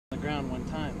around one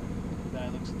time. The guy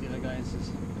looks at the other guy and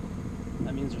says,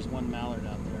 that means there's one mallard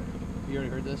out there. You already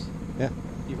heard this? Yeah.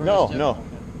 You've heard No, this, Jeff? no. Okay.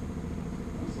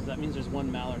 He says, that means there's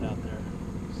one mallard out there.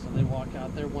 So they walk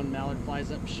out there, one mallard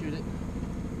flies up and shoot it.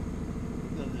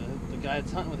 The guy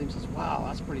that's hunting with him says, wow,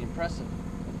 that's pretty impressive.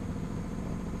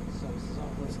 So he says, oh,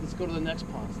 let's go to the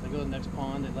next pond. So they go to the next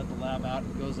pond, they let the lab out,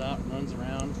 it goes out, runs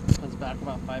around, comes back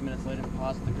about 5 minutes later and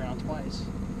paws at the ground twice.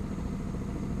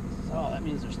 He says, oh, that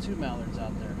means there's two mallards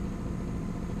out there.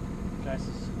 The guy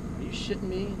says, are you shitting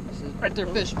me? He says, right there,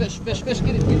 fish, get it,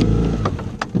 get it.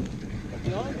 You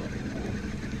got him?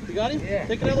 You got him? Yeah.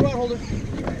 Take it out of the rod holder.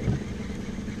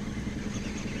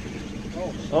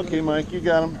 Oh, Okay, Mike, you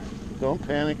got him. Don't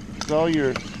panic. It's all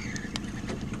yours.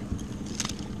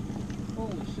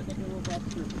 holy shit, look at the little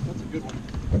lobster. That's a good one.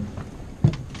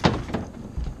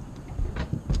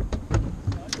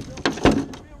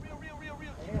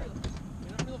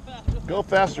 Go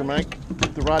faster, Mike.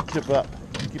 Keep the rod tip up.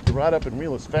 Keep the rod up and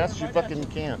reel as fast as you fucking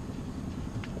can.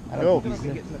 Go.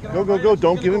 Go.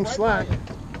 Don't give him slack.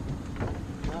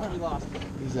 We lost.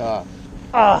 He's off.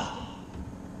 Ah!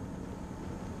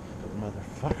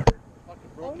 Motherfucker.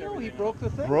 Oh no, he broke the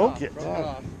thing Broke off. it. Broke it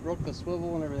off. Broke the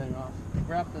swivel and everything off.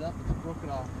 Wrapped it up and broke it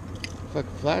off.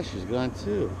 Fucking flash is gone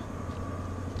too.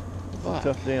 Fuck.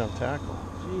 Tough day on tackle.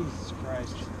 Jesus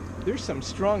Christ. There's some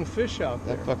strong fish out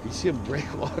there. That fucker, you see him break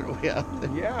water way out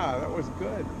there. Yeah, that was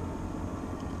good.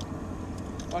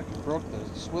 Fucking broke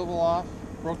the swivel off.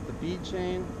 Broke the bead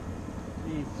chain.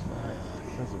 Jesus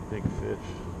Christ. That's a big fish.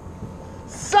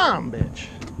 Son of a bitch.